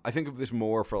 I think of this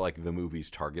more for like the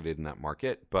movies targeted in that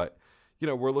market, but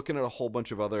we're looking at a whole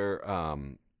bunch of other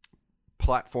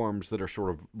platforms that are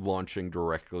sort of launching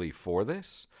directly for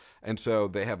this. And so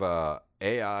they have a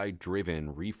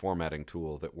AI-driven reformatting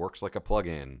tool that works like a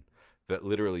plugin that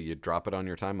literally you drop it on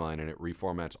your timeline and it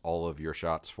reformats all of your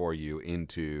shots for you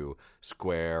into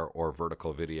square or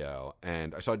vertical video.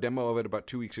 And I saw a demo of it about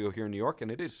 2 weeks ago here in New York, and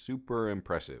it is super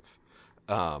impressive.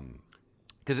 We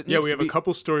have a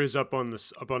couple stories up on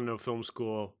No Film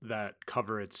School that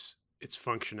cover its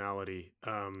functionality.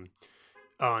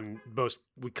 On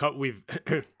we've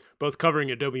both covering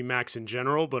Adobe Max in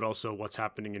general, but also what's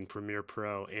happening in Premiere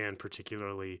Pro, and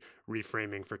particularly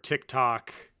reframing for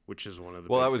TikTok, which is one of the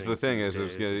that was the thing is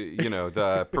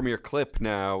the Premiere Clip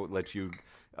now lets you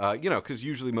because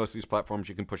usually most of these platforms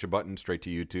you can push a button straight to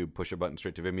YouTube, push a button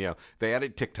straight to Vimeo. They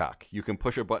added TikTok. You can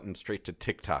push a button straight to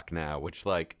TikTok now, which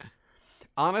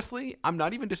honestly, I'm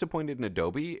not even disappointed in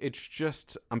Adobe. It's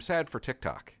just I'm sad for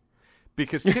TikTok.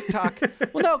 Because TikTok,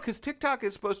 because TikTok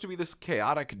is supposed to be this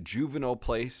chaotic, juvenile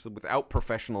place without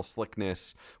professional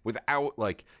slickness, without,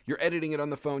 you're editing it on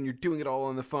the phone, you're doing it all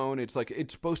on the phone. It's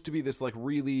it's supposed to be this,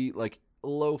 really,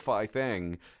 lo-fi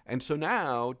thing. And so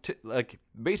now,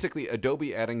 basically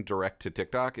Adobe adding direct to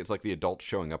TikTok, it's like the adults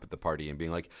showing up at the party and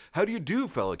being like, how do you do,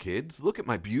 fellow kids? Look at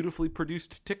my beautifully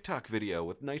produced TikTok video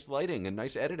with nice lighting and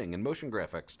nice editing and motion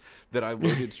graphics that I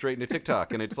loaded straight into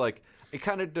TikTok. And it's it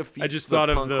kind of defeats I just thought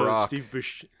of the rock.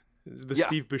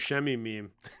 Steve Buscemi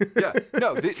meme. Yeah,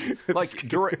 no,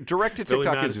 direct to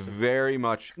TikTok is very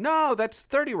much, no, that's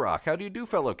 30 Rock. How do you do,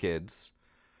 fellow kids?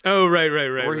 Oh, right.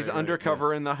 Where he's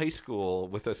undercover yes. in the high school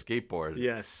with a skateboard.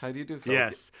 Yes. How do you do, fellow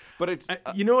kids? But it's...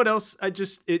 you know what else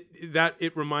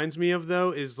it reminds me of,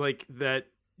 though, is that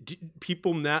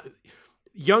people now...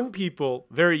 Young people,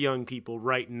 very young people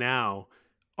right now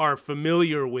are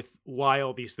familiar with why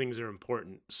all these things are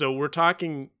important. So we're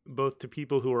talking both to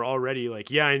people who are already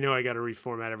I know I got to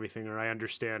reformat everything, or I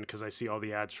understand because I see all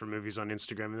the ads for movies on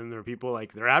Instagram. And then there are people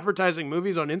they're advertising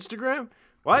movies on Instagram?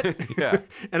 What? Yeah.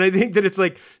 And I think that it's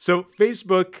so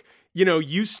Facebook,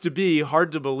 used to be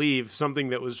hard to believe something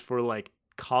that was for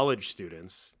college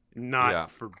students, not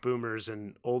for boomers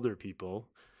and older people.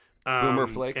 Boomer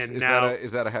flakes? And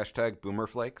is that a hashtag, Boomer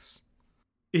flakes?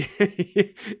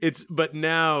 But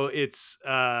now it's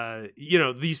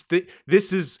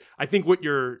this is, I think what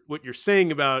you're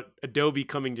saying about Adobe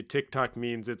coming to TikTok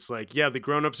means it's the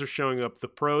grown-ups are showing up, the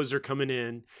pros are coming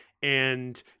in,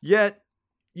 and yet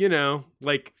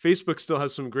Facebook still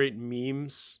has some great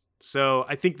memes, so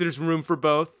I think there's room for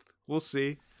both. We'll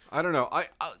see. I don't know.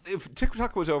 If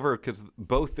TikTok was over, because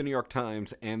both the New York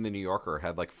Times and the New Yorker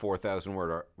had like 4,000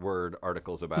 word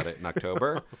articles about it in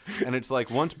October, and it's like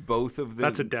once both of them,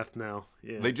 That's a death knell.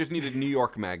 Yeah. they just needed New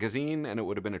York Magazine, and it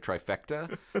would have been a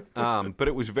trifecta. But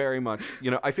it was very much,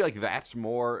 I feel like that's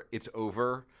more it's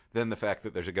over than the fact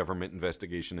that there's a government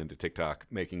investigation into TikTok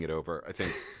making it over. I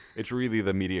think it's really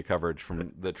the media coverage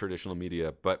from the traditional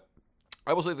media, but.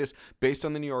 I will say this, based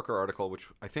on the New Yorker article, which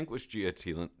I think was Gia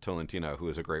Tolentino, who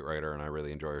is a great writer, and I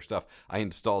really enjoy her stuff. I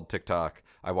installed TikTok.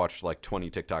 I watched like 20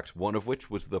 TikToks, one of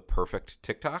which was the perfect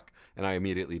TikTok, and I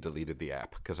immediately deleted the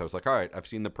app because I was like, all right, I've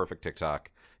seen the perfect TikTok.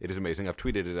 It is amazing. I've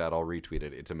tweeted it out. I'll retweet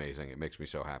it. It's amazing. It makes me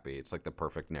so happy. It's like the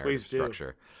perfect narrative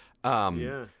structure.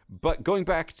 Yeah. But going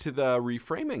back to the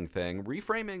reframing thing,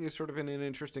 reframing is sort of in an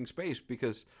interesting space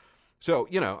because... So,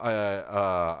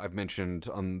 I've mentioned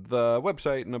on the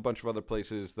website and a bunch of other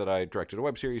places that I directed a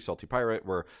web series, Salty Pirate,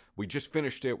 where we just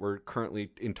finished it. We're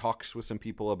currently in talks with some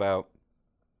people about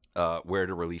where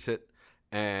to release it.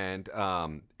 And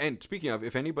speaking of,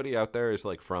 if anybody out there is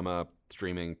like from a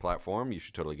streaming platform, you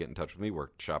should totally get in touch with me. We're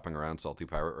shopping around Salty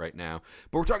Pirate right now.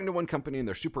 But we're talking to one company, and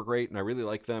they're super great, and I really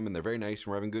like them, and they're very nice, and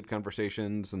we're having good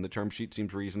conversations, and the term sheet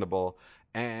seems reasonable.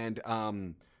 And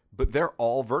but they're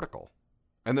all vertical.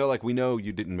 And they're like, we know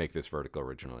you didn't make this vertical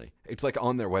originally. It's like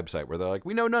on their website where they're like,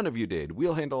 we know none of you did.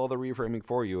 We'll handle all the reframing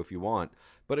for you if you want.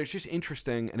 But it's just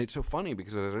interesting. And it's so funny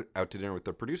because I was out to dinner with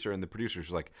the producer, and the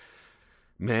producer's like,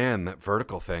 man, that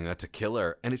vertical thing, that's a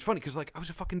killer. And it's funny because like I was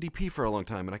a fucking DP for a long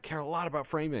time, and I care a lot about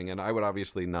framing. And I would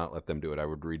obviously not let them do it. I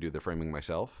would redo the framing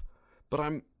myself. But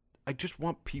I just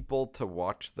want people to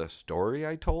watch the story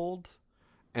I told.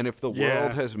 And if the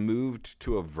world has moved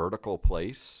to a vertical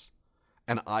place...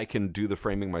 and I can do the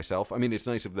framing myself. I mean, it's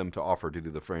nice of them to offer to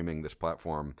do the framing, this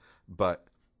platform. But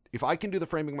if I can do the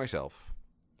framing myself,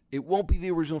 it won't be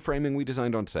the original framing we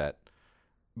designed on set.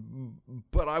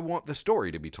 But I want the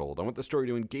story to be told. I want the story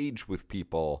to engage with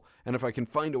people. And if I can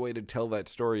find a way to tell that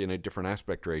story in a different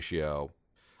aspect ratio,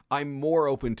 I'm more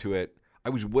open to it. I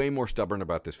was way more stubborn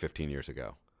about this 15 years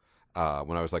ago.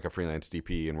 When I was like a freelance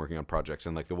DP and working on projects,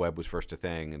 and like the web was first a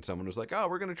thing, and someone was like, oh,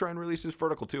 we're going to try and release this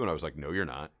vertical too. And I was like, no, you're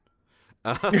not.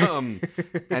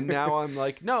 And now I'm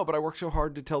like, no, but I work so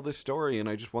hard to tell this story, and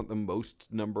I just want the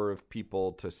most number of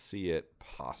people to see it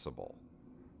possible.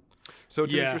 So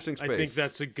it's an interesting space. I think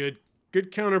that's a good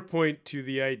counterpoint to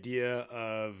the idea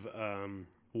of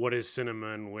what is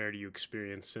cinema and where do you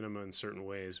experience cinema in certain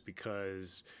ways.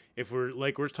 Because if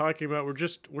we're talking about,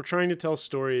 we're trying to tell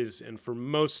stories, and for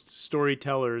most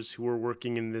storytellers who are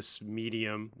working in this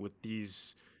medium with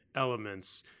these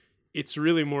elements, it's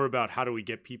really more about how do we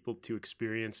get people to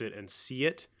experience it and see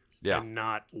it, and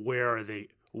not where are they,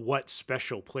 what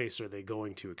special place are they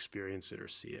going to experience it or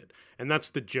see it. And that's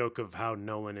the joke of how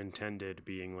Nolan intended,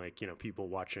 being like, people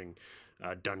watching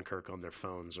Dunkirk on their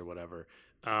phones or whatever.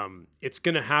 It's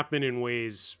going to happen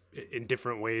in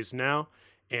different ways now,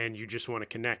 and you just want to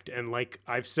connect. And like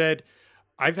I've said,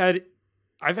 I've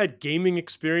had gaming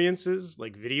experiences,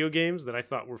 like video games, that I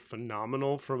thought were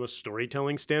phenomenal from a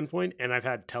storytelling standpoint, and I've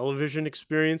had television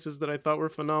experiences that I thought were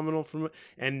phenomenal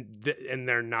and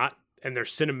they're not, and they're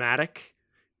cinematic,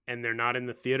 and they're not in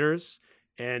the theaters.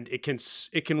 And it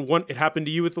happened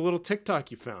to you with the little TikTok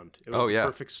you found. It was the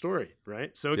perfect story,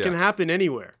 right? So it can happen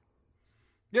anywhere.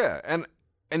 Yeah, and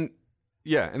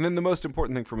then the most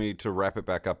important thing for me to wrap it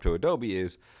back up to Adobe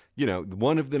is,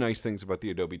 one of the nice things about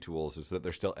the Adobe tools is that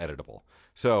they're still editable.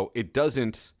 So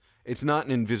it's not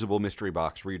an invisible mystery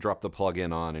box where you drop the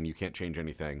plugin on and you can't change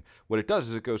anything. What it does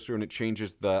is it goes through and it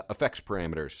changes the effects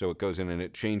parameters. So it goes in and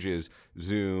it changes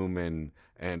zoom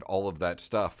and all of that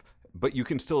stuff. But you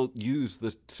can still use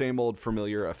the same old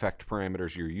familiar effect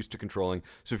parameters you're used to controlling.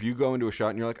 So if you go into a shot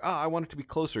and you're like, I want it to be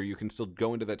closer, you can still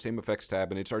go into that same effects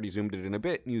tab and it's already zoomed it in a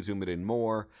bit and you zoom it in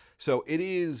more. So it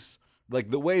is like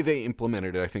the way they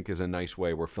implemented it, I think, is a nice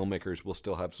way where filmmakers will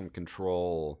still have some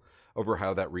control over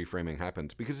how that reframing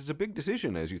happens, because it's a big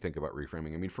decision as you think about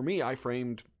reframing. I mean, for me, I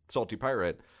framed Salty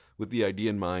Pirate with the idea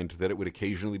in mind that it would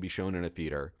occasionally be shown in a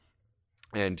theater.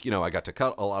 And, I got to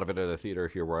cut a lot of it at a theater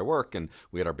here where I work, and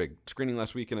we had our big screening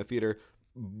last week in a theater.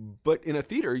 But in a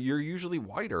theater, you're usually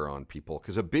wider on people,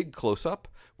 because a big close-up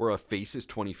where a face is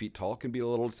 20 feet tall can be a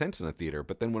little tense in a theater.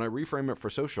 But then when I reframe it for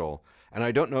social, and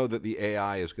I don't know that the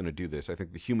AI is going to do this, I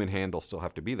think the human hand will still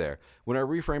have to be there. When I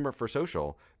reframe it for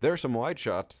social, there are some wide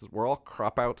shots where I'll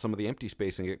crop out some of the empty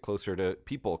space and get closer to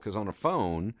people, because on a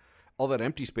phone, all that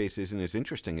empty space isn't as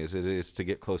interesting as it is to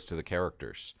get close to the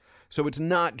characters. So it's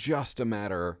not just a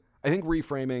matter, I think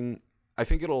reframing, I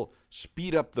think it'll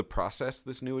speed up the process,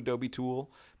 this new Adobe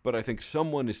tool, but I think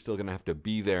someone is still going to have to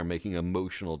be there making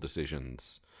emotional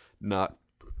decisions, not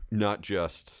not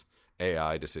just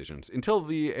AI decisions. Until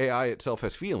the AI itself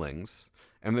has feelings,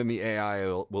 and then the AI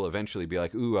will eventually be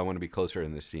like, ooh, I want to be closer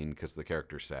in this scene because the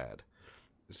character's sad.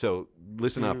 So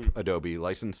listen up, Adobe,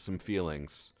 license some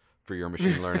feelings for your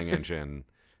machine learning engine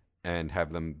and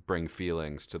have them bring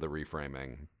feelings to the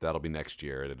reframing. That'll be next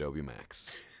year at Adobe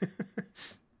Max.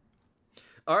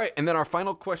 All right, and then our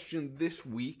final question this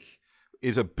week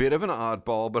is a bit of an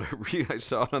oddball, but I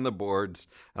saw it on the boards,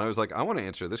 and I was like, I want to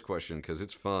answer this question because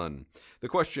it's fun. The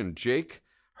question, Jake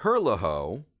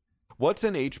Herlaho, what's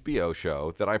an HBO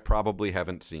show that I probably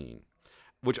haven't seen?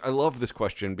 Which I love this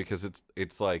question because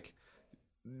it's like,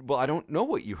 well, I don't know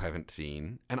what you haven't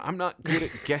seen, and I'm not good at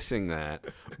guessing that.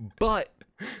 But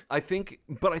I think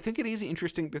it is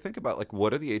interesting to think about, like,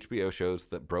 what are the HBO shows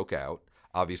that broke out?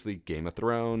 Obviously, Game of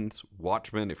Thrones,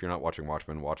 Watchmen. If you're not watching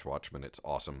Watchmen, watch Watchmen. It's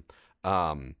awesome.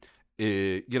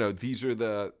 These are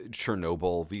the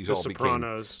Chernobyl. These all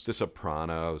Sopranos. Became The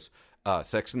Sopranos.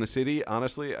 Sex and the City.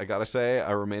 Honestly, I gotta say,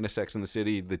 I remain a Sex and the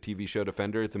City, the TV show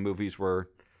defender. The movies were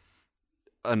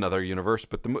another universe,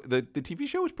 but the TV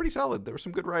show was pretty solid. There was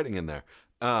some good writing in there.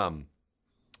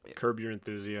 Curb Your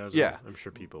Enthusiasm. Yeah, I'm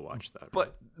sure people watched that.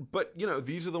 But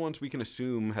these are the ones we can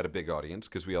assume had a big audience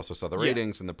because we also saw the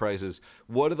ratings and the prizes.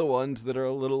 What are the ones that are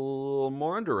a little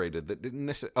more underrated that didn't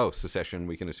necessarily? Oh, Succession.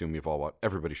 We can assume you've all watched.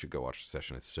 Everybody should go watch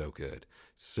Succession. It's so good,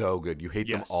 so good. You hate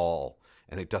them all,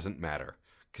 and it doesn't matter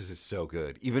because it's so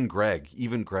good. Even Greg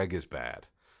is bad.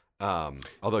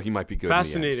 Although he might be good.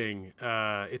 Fascinating.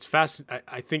 It's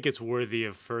I think it's worthy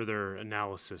of further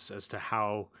analysis as to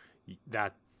how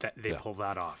that they pull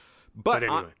that off. But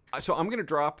anyway. So I'm going to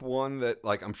drop one that,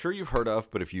 like, I'm sure you've heard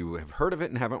of, but if you have heard of it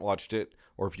and haven't watched it,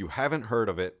 or if you haven't heard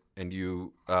of it and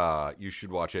you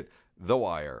should watch it, The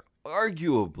Wire,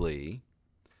 arguably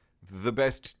the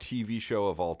best TV show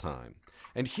of all time.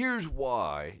 And here's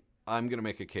why I'm going to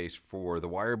make a case for The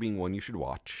Wire being one you should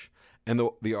watch, and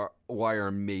The Wire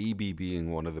maybe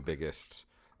being one of the biggest,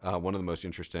 one of the most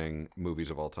interesting movies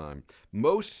of all time.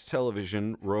 Most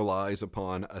television relies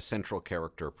upon a central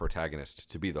character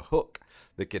protagonist to be the hook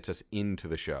that gets us into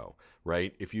the show,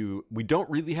 right? We don't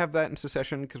really have that in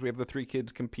Succession because we have the three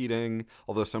kids competing,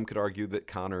 although some could argue that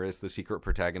Connor is the secret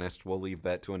protagonist. We'll leave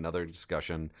that to another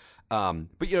discussion.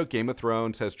 But Game of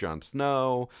Thrones has Jon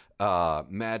Snow.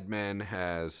 Mad Men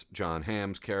has Jon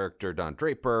Hamm's character, Don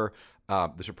Draper.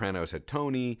 The Sopranos had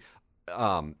Tony.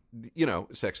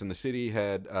 Sex and the City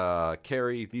had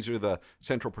Carrie. These are the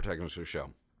central protagonists of the show.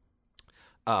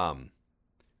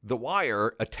 The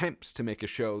Wire attempts to make a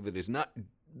show that is not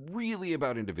really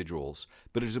about individuals,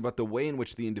 but it is about the way in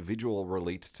which the individual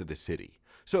relates to the city.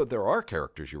 So there are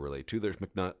characters you relate to. There's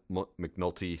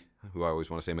McNulty, who I always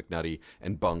want to say McNutty,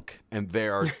 and Bunk. And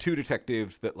there are two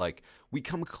detectives that, like, we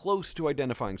come close to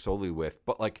identifying solely with,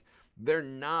 but, like, they're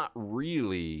not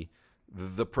really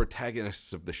the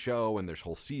protagonists of the show, and there's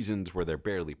whole seasons where they're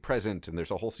barely present, and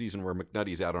there's a whole season where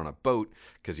McNutty's out on a boat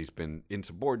because he's been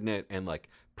insubordinate, and, like,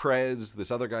 Prez,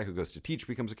 this other guy who goes to teach,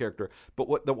 becomes a character. But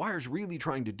what The Wire's really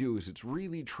trying to do is it's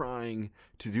really trying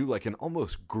to do, like, an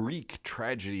almost Greek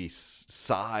tragedy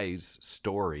size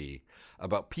story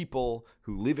about people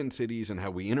who live in cities and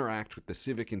how we interact with the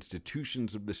civic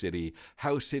institutions of the city,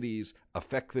 how cities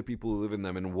affect the people who live in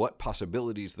them, and what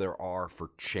possibilities there are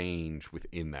for change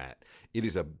within that. It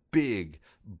is a big,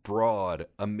 broad,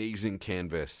 amazing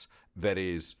canvas that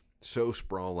is so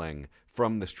sprawling,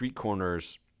 from the street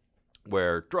corners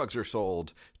where drugs are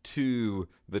sold to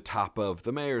the top of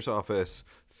the mayor's office,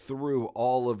 through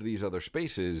all of these other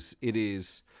spaces. It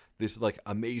is this, like,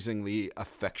 amazingly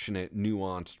affectionate,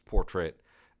 nuanced portrait.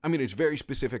 I mean, it's very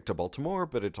specific to Baltimore,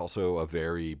 but it's also a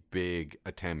very big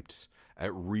attempt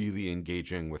at really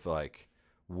engaging with, like,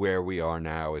 where we are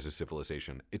now as a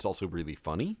civilization. It's also really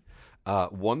funny.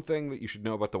 One thing that you should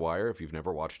know about The Wire, if you've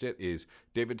never watched it, is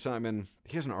David Simon,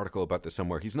 he has an article about this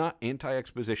somewhere. He's not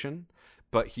anti-exposition,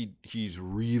 but he's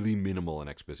really minimal in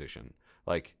exposition.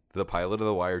 Like, the pilot of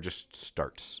The Wire just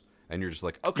starts, and you're just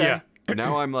like, okay,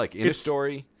 now I'm, like, in a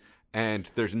story, and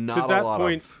there's not a lot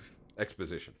of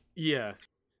exposition. Yeah.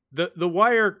 The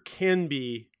Wire can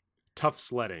be tough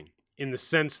sledding in the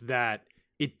sense that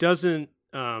it doesn't,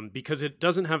 because it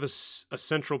doesn't have a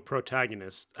central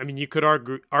protagonist. I mean, you could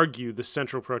argue the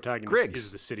central protagonist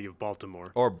is the city of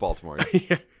Baltimore. Or Baltimore.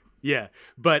 Yeah.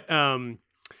 But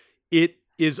it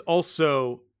is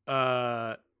also,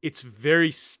 it's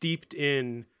very steeped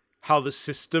in how the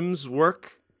systems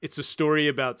work. It's a story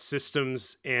about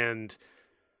systems and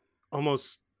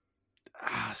almost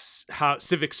how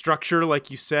civic structure, like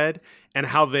you said, and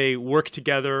how they work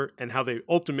together and how they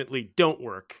ultimately don't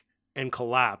work and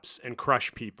collapse and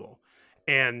crush people,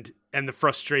 and the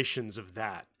frustrations of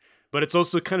that. but it's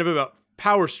also kind of about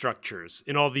power structures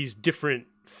in all these different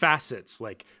facets,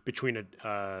 like between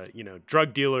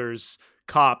drug dealers,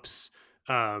 cops,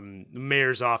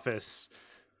 mayor's office,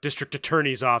 district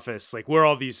attorney's office, like where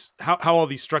all these how all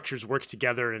these structures work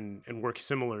together and work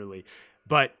similarly.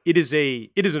 But it is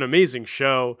an amazing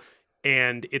show,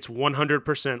 and it's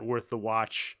 100% worth the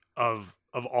watch of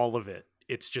all of it.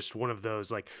 It's just one of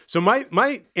those, like, so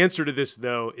my answer to this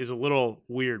though is a little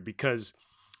weird, because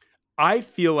I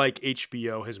feel like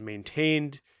HBO has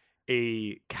maintained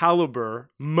a caliber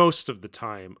most of the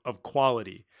time of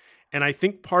quality. And I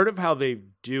think part of how they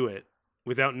do it,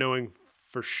 without knowing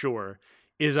for sure,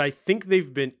 is I think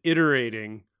they've been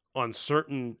iterating on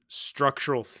certain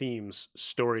structural themes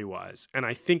story-wise. And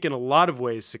I think in a lot of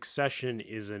ways, Succession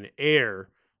is an heir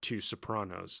to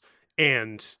Sopranos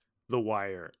and The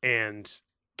Wire and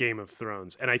Game of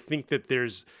Thrones. And I think that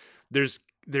there's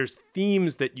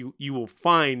themes that you will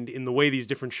find in the way these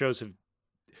different shows have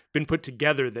been put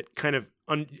together that kind of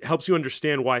helps you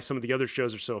understand why some of the other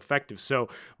shows are so effective. So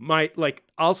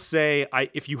I'll say,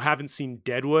 if you haven't seen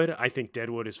Deadwood, I think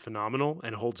Deadwood is phenomenal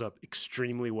and holds up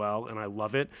extremely well, and I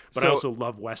love it. But I also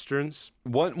love Westerns.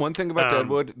 One thing about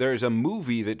Deadwood, there's a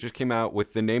movie that just came out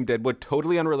with the name Deadwood,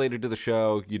 totally unrelated to the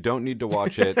show. You don't need to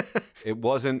watch it.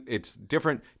 It's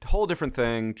different, whole different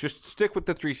thing. Just stick with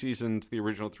the 3 seasons, the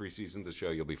original 3 seasons of the show.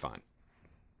 You'll be fine.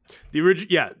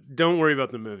 Don't worry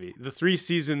about the movie. The 3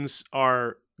 seasons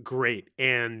are great,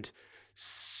 and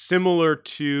similar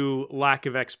to lack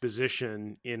of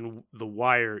exposition in The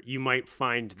Wire, you might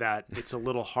find that it's a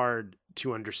little hard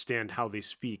to understand how they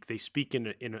speak. They speak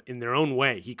in their own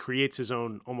way. He creates his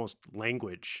own almost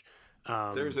language.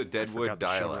 There's a Deadwood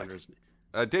dialect.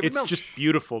 David Milch. Just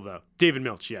beautiful, though. David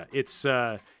Milch, yeah. It's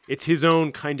his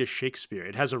own kind of Shakespeare.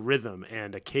 It has a rhythm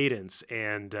and a cadence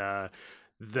and a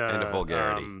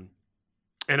vulgarity.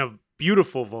 And a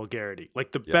beautiful vulgarity.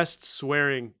 Like the best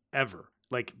swearing ever.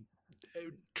 Like,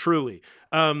 truly.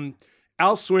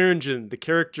 Al Swearingen, the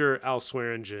character Al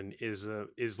Swearingen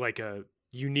is like a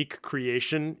unique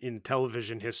creation in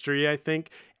television history, I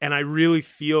think. And I really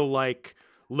feel like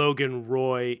Logan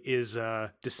Roy is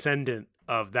a descendant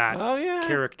of that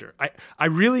character. I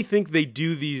really think they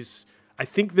do these. I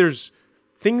think there's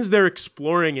things they're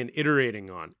exploring and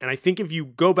iterating on. And I think if you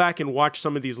go back and watch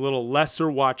some of these little lesser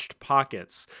watched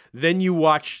pockets, then you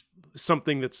watch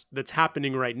something that's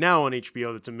happening right now on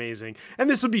HBO that's amazing. And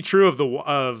this would be true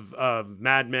of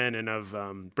Mad Men and of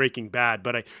Breaking Bad.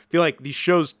 But I feel like these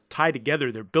shows tie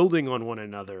together. They're building on one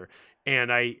another.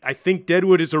 And I think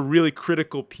Deadwood is a really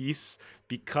critical piece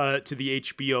to the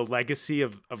HBO legacy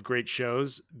of great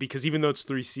shows. Because even though it's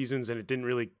 3 seasons and it didn't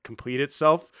really complete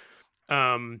itself,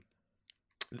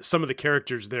 some of the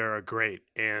characters there are great,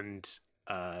 and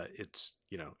it's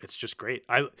just great.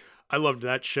 I loved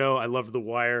that show. I loved The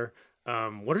Wire.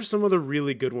 What are some other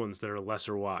really good ones that are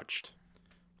lesser watched?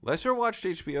 Lesser watched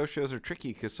HBO shows are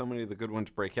tricky because so many of the good ones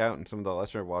break out, and some of the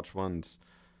lesser watched ones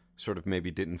sort of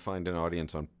maybe didn't find an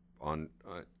audience on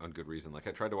good reason. Like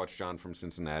I tried to watch John from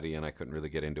Cincinnati, and I couldn't really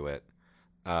get into it.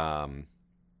 I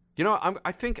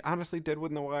think honestly,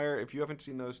 Deadwood and The Wire. If you haven't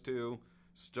seen those two,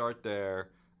 start there.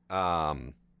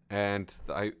 And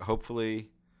hopefully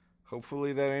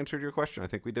that answered your question. I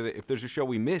think we did it. If there's a show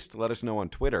we missed, let us know on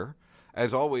Twitter.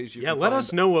 As always, let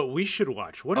us know what we should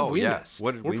watch. What have we missed?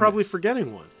 We're probably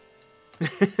forgetting one.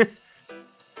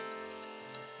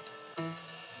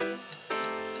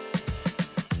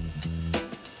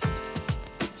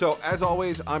 So, as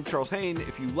always, I'm Charles Haine.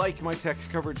 If you like my tech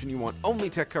coverage and you want only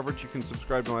tech coverage, you can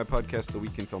subscribe to my podcast, The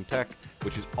Week in Film Tech,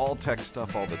 which is all tech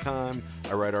stuff all the time.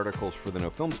 I write articles for the No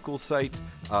Film School site.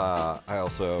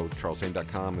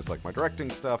 CharlesHaine.com is like my directing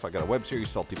stuff. I got a web series,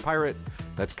 Salty Pirate,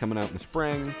 that's coming out in the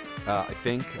spring. I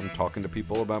think I'm talking to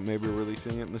people about maybe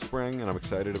releasing it in the spring, and I'm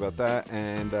excited about that.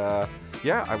 And I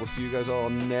will see you guys all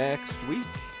next week.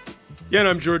 Yeah, and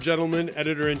I'm George Edelman,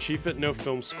 Editor-in-Chief at No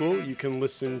Film School. You can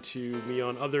listen to me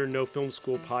on other No Film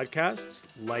School podcasts.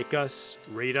 Like us,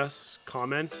 rate us,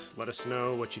 comment, let us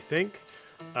know what you think.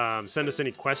 Send us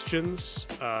any questions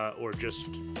or just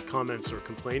comments or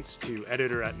complaints to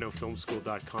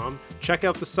editor@nofilmschool.com. Check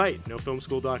out the site,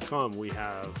 nofilmschool.com. We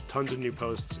have tons of new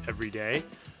posts every day.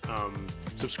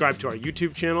 Subscribe to our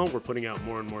YouTube channel. We're putting out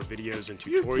more and more videos and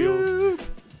tutorials. YouTube.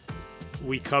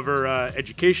 We cover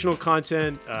educational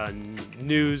content,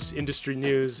 news, industry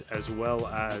news, as well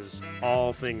as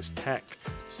all things tech.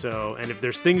 So, and if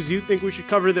there's things you think we should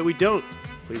cover that we don't,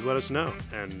 please let us know.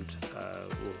 And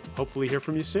we'll hopefully hear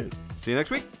from you soon. See you next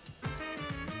week.